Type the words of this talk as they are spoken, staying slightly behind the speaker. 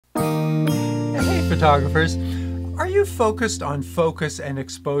photographers. Are you focused on focus and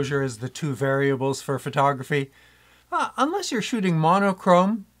exposure as the two variables for photography? Unless you're shooting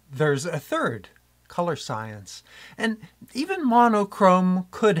monochrome, there's a third, color science. And even monochrome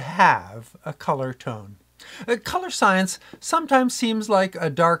could have a color tone. Color science sometimes seems like a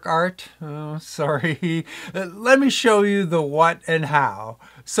dark art. Oh, sorry. Let me show you the what and how,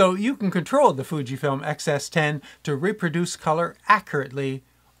 so you can control the Fujifilm X-S10 to reproduce color accurately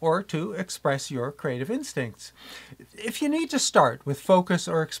or to express your creative instincts. If you need to start with focus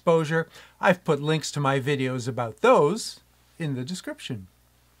or exposure, I've put links to my videos about those in the description.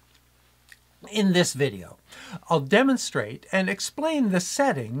 In this video, I'll demonstrate and explain the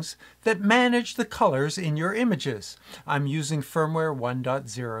settings that manage the colors in your images. I'm using firmware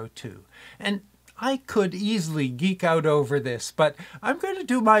 1.02, and I could easily geek out over this, but I'm going to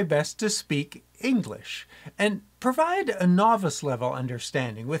do my best to speak English and provide a novice-level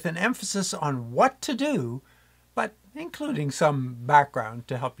understanding with an emphasis on what to do, but including some background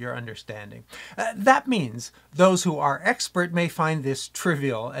to help your understanding. That means those who are expert may find this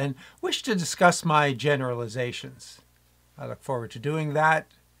trivial and wish to discuss my generalizations. I look forward to doing that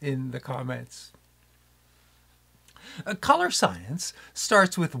in the comments. Color science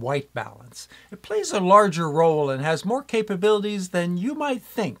starts with white balance. It plays a larger role and has more capabilities than you might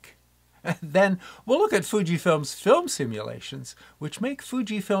think. Then we'll look at Fujifilm's film simulations, which make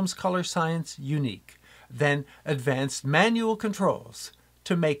Fujifilm's color science unique. Then advanced manual controls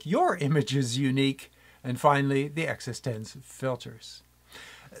to make your images unique, and finally the X-S10's filters.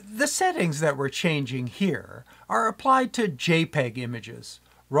 The settings that we're changing here are applied to JPEG images.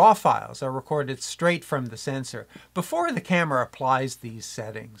 RAW files are recorded straight from the sensor before the camera applies these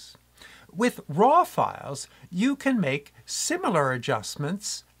settings. With RAW files, you can make similar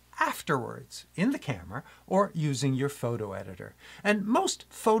adjustments afterwards in the camera or using your photo editor. And most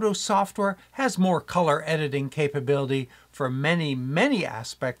photo software has more color editing capability for many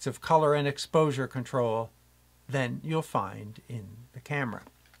aspects of color and exposure control than you'll find in the camera.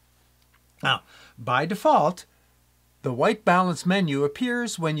 Now, by default, the white balance menu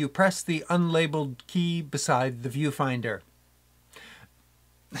appears when you press the unlabeled key beside the viewfinder.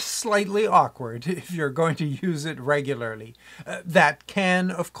 Slightly awkward if you're going to use it regularly. That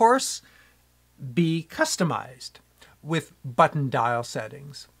can, of course, be customized with button dial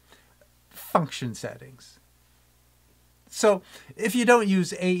settings, function settings. So if you don't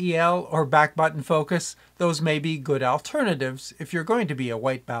use AEL or back button focus, those may be good alternatives if you're going to be a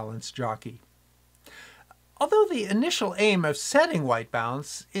white balance jockey. Although the initial aim of setting white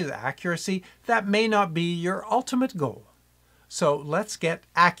balance is accuracy, that may not be your ultimate goal. So let's get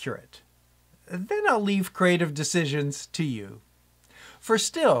accurate. Then I'll leave creative decisions to you. For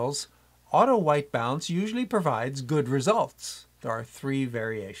stills, auto white balance usually provides good results. There are 3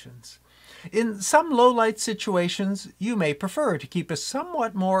 variations. In some low light situations, you may prefer to keep a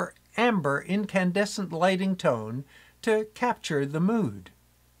somewhat more amber incandescent lighting tone to capture the mood.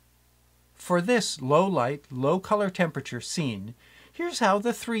 For this low light, low color temperature scene, here's how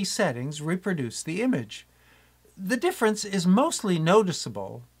the 3 settings reproduce the image. The difference is mostly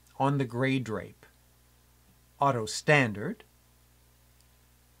noticeable on the gray drape. Auto standard,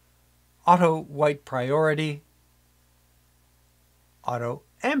 auto white priority, auto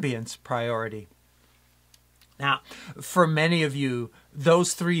ambience priority. Now, for many of you,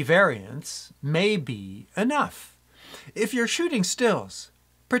 those 3 variants may be enough. If you're shooting stills,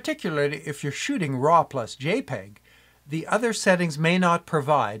 particularly if you're shooting RAW plus JPEG, the other settings may not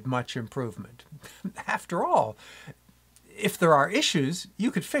provide much improvement. After all, if there are issues, you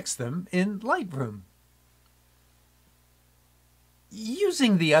could fix them in Lightroom.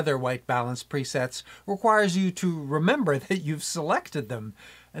 Using the other white balance presets requires you to remember that you've selected them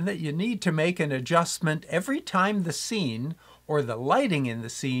and that you need to make an adjustment every time the scene or the lighting in the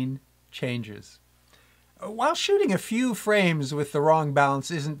scene changes. While shooting a few frames with the wrong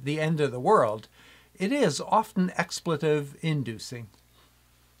balance isn't the end of the world, it is often expletive-inducing.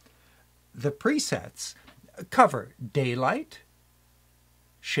 The presets cover daylight,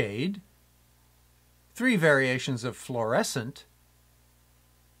 shade, 3 variations of fluorescent,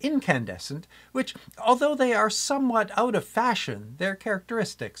 incandescent, which, although they are somewhat out of fashion, their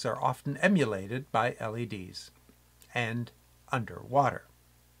characteristics are often emulated by LEDs, and underwater.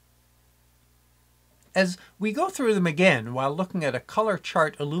 As we go through them again while looking at a color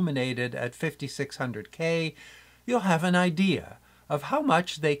chart illuminated at 5600K, you'll have an idea of how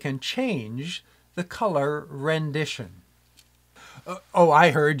much they can change the color rendition. Oh,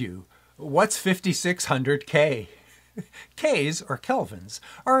 I heard you. What's 5600K? Ks, or kelvins,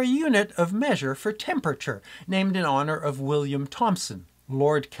 are a unit of measure for temperature, named in honor of William Thomson,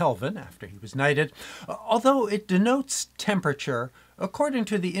 Lord Kelvin after he was knighted, although it denotes temperature, according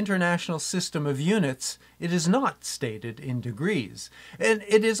to the International System of Units, it is not stated in degrees. And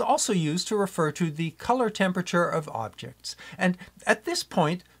it is also used to refer to the color temperature of objects. And at this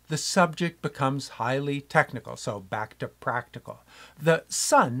point, the subject becomes highly technical, so back to practical. The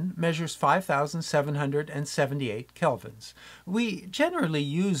sun measures 5,778 kelvins. We generally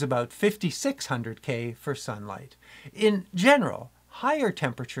use about 5,600 K for sunlight. In general, higher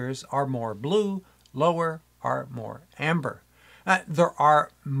temperatures are more blue, lower are more amber. There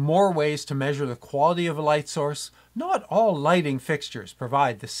are more ways to measure the quality of a light source. Not all lighting fixtures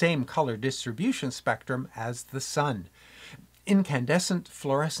provide the same color distribution spectrum as the sun. Incandescent,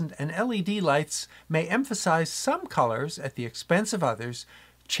 fluorescent, and LED lights may emphasize some colors at the expense of others.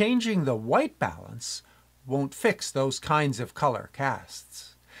 Changing the white balance won't fix those kinds of color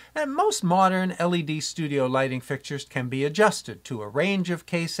casts. And most modern LED studio lighting fixtures can be adjusted to a range of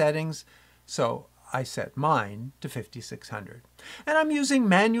K settings, so I set mine to 5600. And I'm using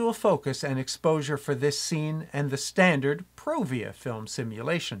manual focus and exposure for this scene and the standard Provia film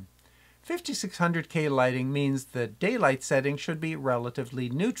simulation. 5600K lighting means the daylight setting should be relatively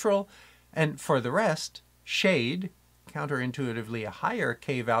neutral, and for the rest, shade, counterintuitively a higher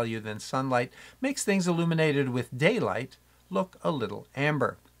K value than sunlight, makes things illuminated with daylight look a little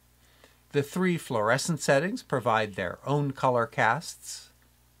amber. The three fluorescent settings provide their own color casts.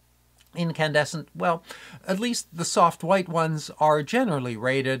 Incandescent, well, at least the soft white ones are generally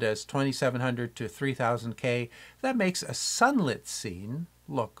rated as 2700 to 3000K. That makes a sunlit scene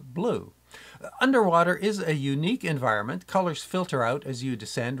look blue. Underwater is a unique environment. Colors filter out as you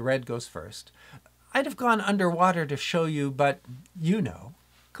descend. Red goes first. I'd have gone underwater to show you, but you know,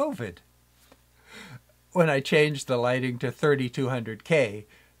 COVID. When I changed the lighting to 3200K,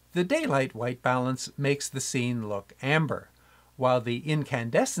 the daylight white balance makes the scene look amber, while the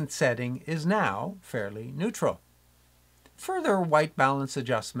incandescent setting is now fairly neutral. Further white balance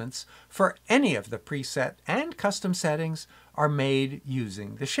adjustments for any of the preset and custom settings are made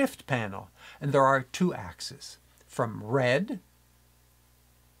using the shift panel, and there are two axes, from red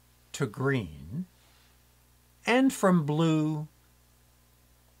to green, and from blue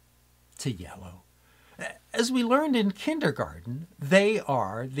to yellow. As we learned in kindergarten, they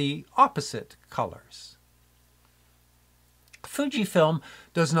are the opposite colors. Fujifilm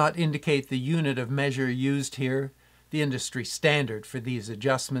does not indicate the unit of measure used here. The industry standard for these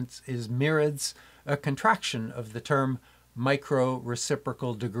adjustments is myriads, a contraction of the term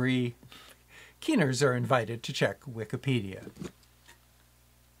micro-reciprocal degree. Keeners are invited to check Wikipedia.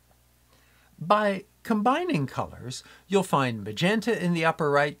 By combining colors, you'll find magenta in the upper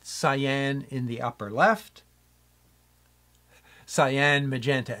right, cyan in the upper left. Cyan,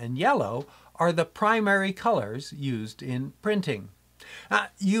 magenta, and yellow are the primary colors used in printing.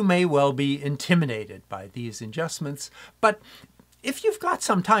 You may well be intimidated by these adjustments, but if you've got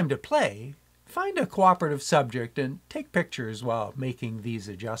some time to play, find a cooperative subject and take pictures while making these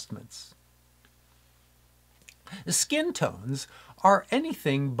adjustments. Skin tones are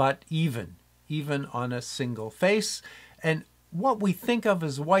anything but even on a single face, and what we think of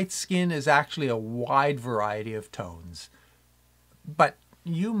as white skin is actually a wide variety of tones. But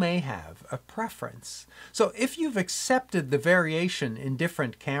you may have a preference. So if you've accepted the variation in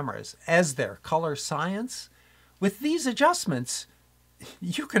different cameras as their color science, with these adjustments,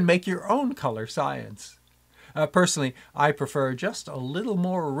 you can make your own color science. Personally, I prefer just a little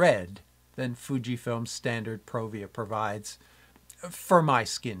more red than Fujifilm's standard Provia provides, for my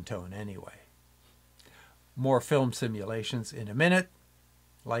skin tone anyway. More film simulations in a minute.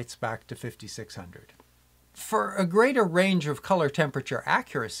 Lights back to 5600. For a greater range of color temperature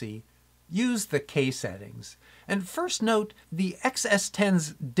accuracy, use the K settings. And first note, the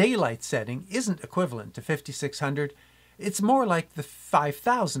X-S10's daylight setting isn't equivalent to 5600. It's more like the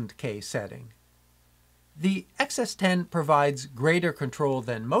 5000K setting. The X-S10 provides greater control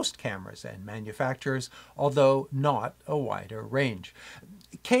than most cameras and manufacturers, although not a wider range.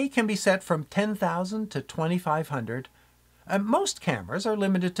 K can be set from 10,000 to 2,500. Most cameras are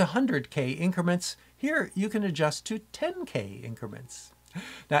limited to 100K increments. Here you can adjust to 10K increments.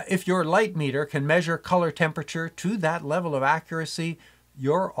 Now, if your light meter can measure color temperature to that level of accuracy,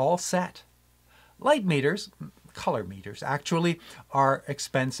 you're all set. Light meters, color meters actually, are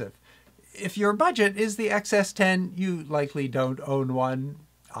expensive. If your budget is the X-S10, you likely don't own one.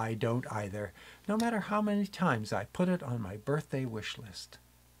 I don't either, no matter how many times I put it on my birthday wish list.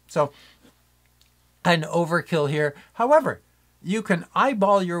 So, an overkill here. However, you can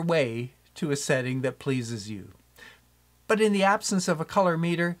eyeball your way to a setting that pleases you. But in the absence of a color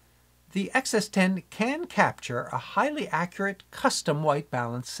meter, The X-S10 can capture a highly accurate custom white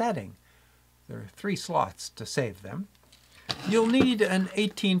balance setting. There are 3 slots to save them. You'll need an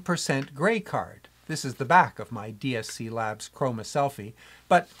 18% gray card. This is the back of my DSC Labs Chroma Selfie,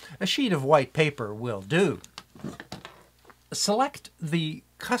 but a sheet of white paper will do. Select the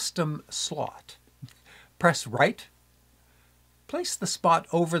custom slot. Press right. Place the spot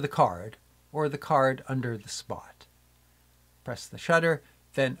over the card or the card under the spot. Press the shutter,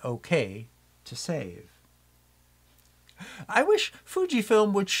 then OK to save. I wish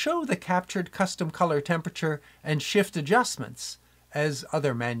Fujifilm would show the captured custom color temperature and shift adjustments as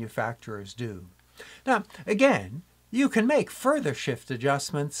other manufacturers do. Now, again, you can make further shift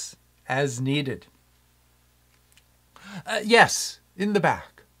adjustments as needed. Yes, in the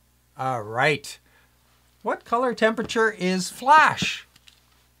back. Right. What color temperature is flash?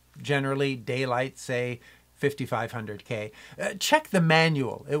 Generally, daylight, say 5500K. Check the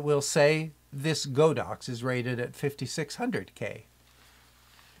manual. It will say this Godox is rated at 5600K.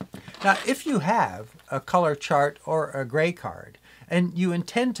 Now, if you have a color chart or a gray card, and you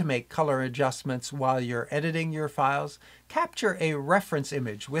intend to make color adjustments while you're editing your files, capture a reference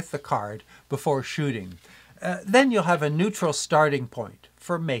image with the card before shooting. Then you'll have a neutral starting point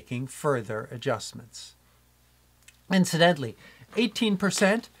for making further adjustments. Incidentally,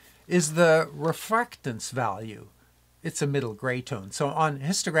 18% is the refractance value. It's a middle gray tone. So on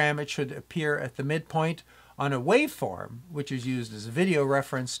histogram, it should appear at the midpoint. On a waveform, which is used as a video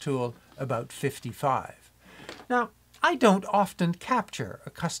reference tool, about 55. Now, I don't often capture a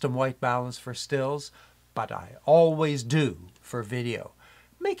custom white balance for stills, but I always do for video.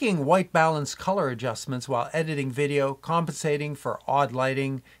 Making white balance color adjustments while editing video, compensating for odd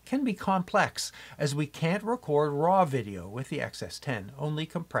lighting, can be complex, as we can't record raw video with the X-S10, only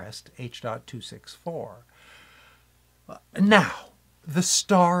compressed H.264. Now, the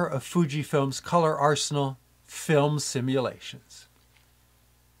star of Fujifilm's color arsenal, film simulations.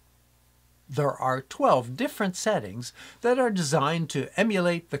 There are 12 different settings that are designed to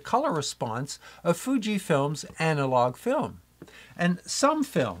emulate the color response of Fujifilm's analog film. And some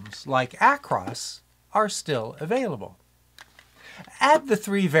films, like Acros, are still available. Add the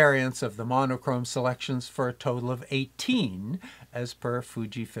 3 variants of the monochrome selections for a total of 18, as per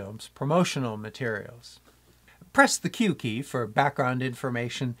Fujifilm's promotional materials. Press the Q key for background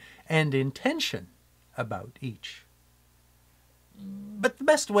information and intention about each. But the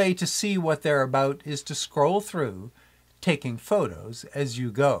best way to see what they're about is to scroll through, taking photos as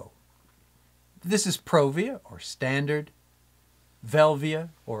you go. This is Provia, or Standard, Velvia,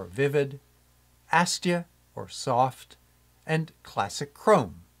 or Vivid, Astia, or Soft, and Classic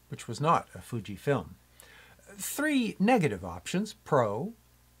Chrome, which was not a Fujifilm. 3 negative options, Pro,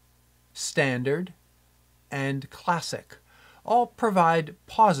 Standard, and Classic, all provide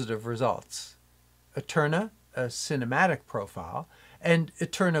positive results. Eterna, a cinematic profile, and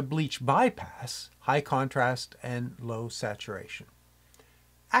Eterna Bleach Bypass, high contrast and low saturation.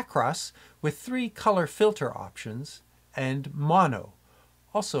 Acros, with 3 color filter options, and Mono,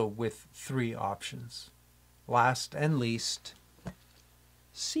 also with 3 options. Last and least,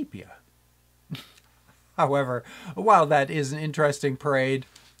 Sepia. However, while that is an interesting parade,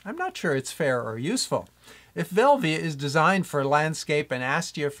 I'm not sure it's fair or useful. If Velvia is designed for landscape and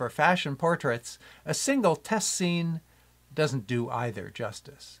Astia for fashion portraits, a single test scene doesn't do either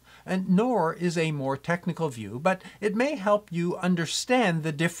justice. And nor is a more technical view, but it may help you understand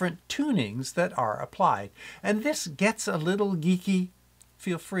the different tunings that are applied. And this gets a little geeky.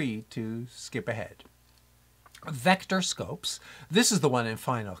 Feel free to skip ahead. Vectorscopes, this is the one in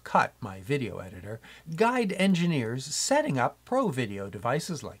Final Cut, my video editor, guide engineers setting up pro video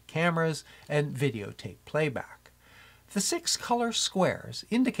devices like cameras and videotape playback. The 6 color squares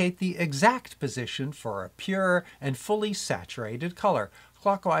indicate the exact position for a pure and fully saturated color,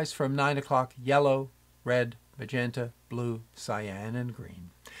 clockwise from 9 o'clock yellow, red, magenta, blue, cyan, and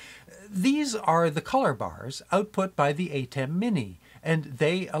green. These are the color bars output by the ATEM Mini, and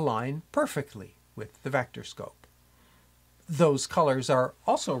they align perfectly with the Vectorscope. Those colors are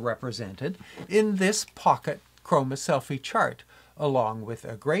also represented in this pocket Chroma Selfie chart, along with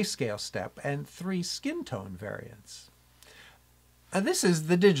a grayscale step and 3 skin tone variants. This is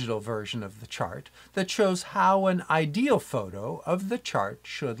the digital version of the chart that shows how an ideal photo of the chart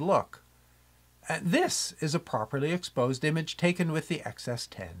should look. This is a properly exposed image taken with the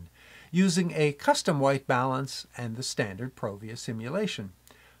X-S10, using a custom white balance and the standard Provia simulation.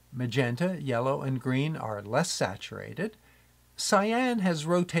 Magenta, yellow, and green are less saturated. Cyan has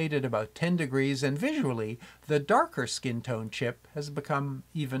rotated about 10 degrees, and visually, the darker skin tone chip has become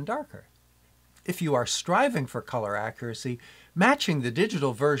even darker. If you are striving for color accuracy, matching the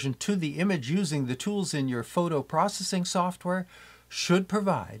digital version to the image using the tools in your photo processing software should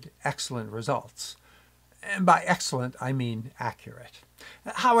provide excellent results. And by excellent, I mean accurate.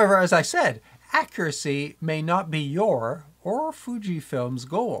 However, as I said, accuracy may not be your or Fujifilm's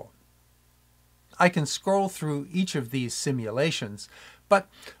goal. I can scroll through each of these simulations, but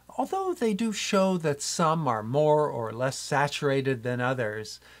although they do show that some are more or less saturated than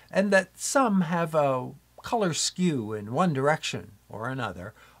others, and that some have a color skew in one direction or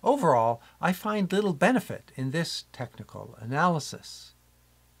another, overall I find little benefit in this technical analysis.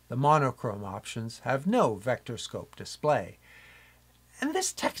 The monochrome options have no Vectorscope display, and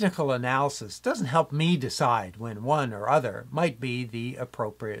this technical analysis doesn't help me decide when one or other might be the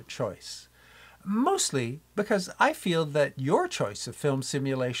appropriate choice. Mostly because I feel that your choice of film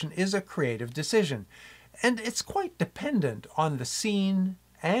simulation is a creative decision, and it's quite dependent on the scene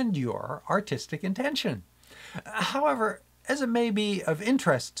and your artistic intention. However, as it may be of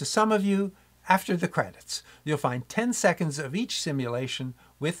interest to some of you, after the credits, you'll find 10 seconds of each simulation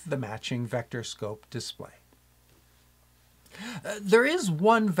with the matching Vectorscope display. There is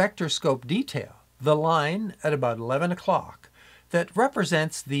one Vectorscope detail, the line at about 11 o'clock, that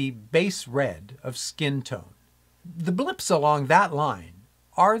represents the base red of skin tone. The blips along that line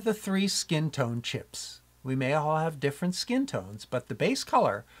are the 3 skin tone chips. We may all have different skin tones, but the base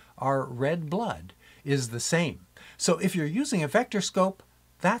color, our red blood, is the same. So if you're using a Vectorscope,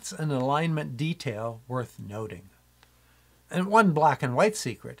 that's an alignment detail worth noting. And one black and white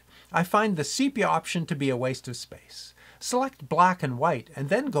secret, I find the sepia option to be a waste of space. Select black and white and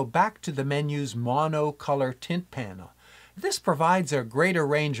then go back to the menu's mono color tint panel. This provides a greater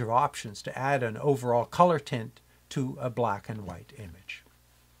range of options to add an overall color tint to a black and white image.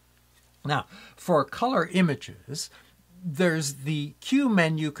 Now, for color images, there's the Q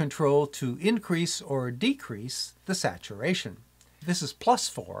menu control to increase or decrease the saturation. This is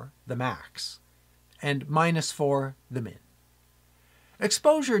 +4, the max, and -4, the min.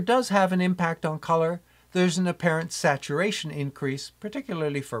 Exposure does have an impact on color. There's an apparent saturation increase,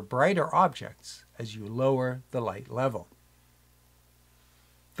 particularly for brighter objects, as you lower the light level.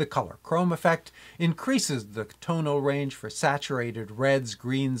 The color chrome effect increases the tonal range for saturated reds,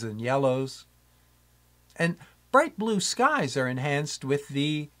 greens, and yellows. And bright blue skies are enhanced with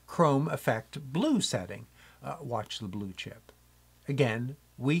the chrome effect blue setting. Watch the blue chip. Again,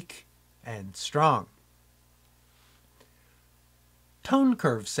 weak and strong. Tone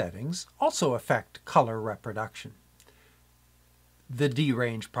curve settings also affect color reproduction. The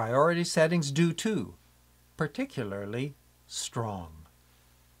D-range priority settings do too, particularly strong.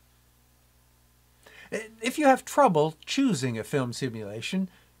 If you have trouble choosing a film simulation,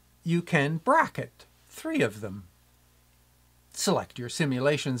 you can bracket 3 of them. Select your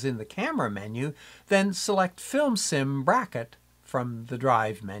simulations in the camera menu, then select Film Sim Bracket from the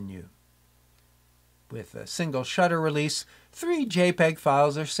Drive menu. With a single shutter release, 3 JPEG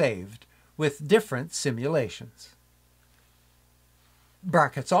files are saved with different simulations.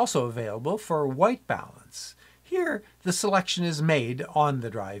 Brackets also available for white balance. Here, the selection is made on the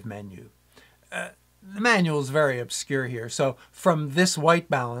Drive menu. The manual is very obscure here, so from this white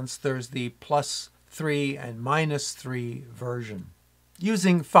balance, there's the +3 and -3 version.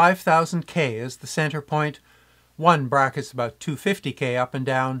 Using 5000K as the center point, 1 bracket's about 250K up and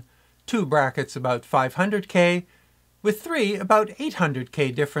down, 2 brackets about 500K, with 3 about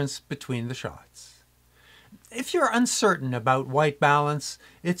 800K difference between the shots. If you're uncertain about white balance,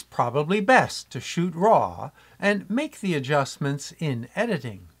 it's probably best to shoot raw and make the adjustments in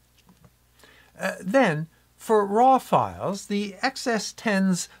editing. Then, for RAW files, the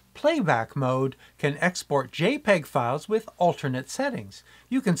X-S10's Playback mode can export JPEG files with alternate settings.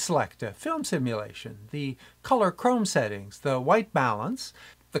 You can select a film simulation, the color chrome settings, the white balance,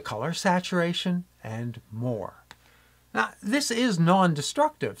 the color saturation, and more. Now, this is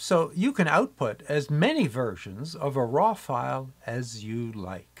non-destructive, so you can output as many versions of a RAW file as you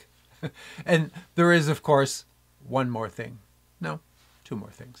like. And there is, of course, one more thing. No, 2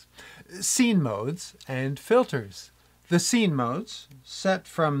 more things. Scene modes and filters. The scene modes, set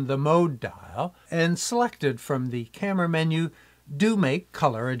from the mode dial and selected from the camera menu, do make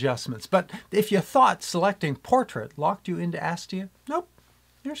color adjustments. But if you thought selecting portrait locked you into Astia, nope,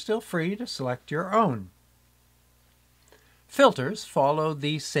 you're still free to select your own. Filters follow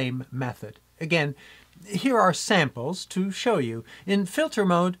the same method. Again, here are samples to show you. In filter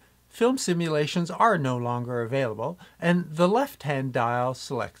mode, film simulations are no longer available, and the left-hand dial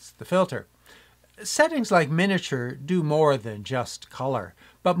selects the filter. Settings like miniature do more than just color.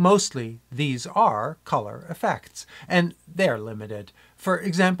 But mostly these are color effects, and they're limited. For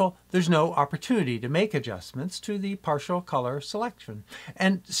example, there's no opportunity to make adjustments to the partial color selection.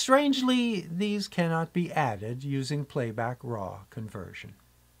 And strangely, these cannot be added using Playback RAW conversion.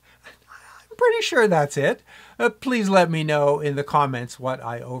 I'm pretty sure that's it. Please let me know in the comments what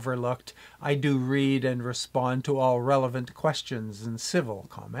I overlooked. I do read and respond to all relevant questions and civil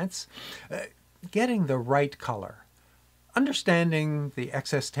comments. Getting the right color. Understanding the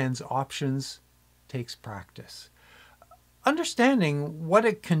X-S10's options takes practice. Understanding what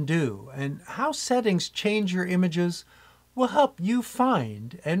it can do and how settings change your images will help you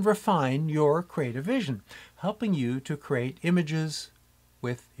find and refine your creative vision, helping you to create images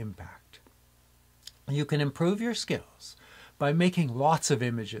with impact. You can improve your skills by making lots of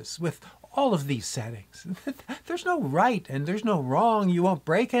images with all of these settings. There's no right and there's no wrong. You won't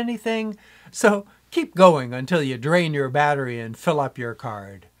break anything. So keep going until you drain your battery and fill up your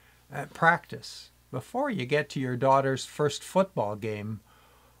card. Practice before you get to your daughter's first football game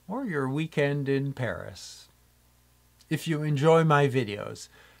or your weekend in Paris. If you enjoy my videos,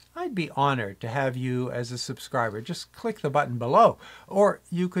 I'd be honored to have you as a subscriber. Just click the button below, or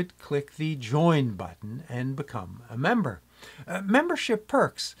you could click the join button and become a member. Membership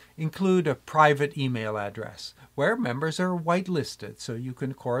perks include a private email address where members are whitelisted so you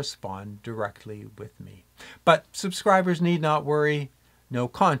can correspond directly with me. But subscribers need not worry. No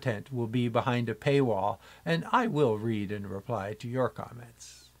content will be behind a paywall, and I will read and reply to your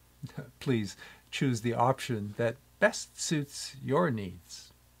comments. Please choose the option that best suits your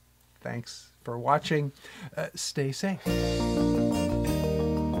needs. Thanks for watching. Stay safe.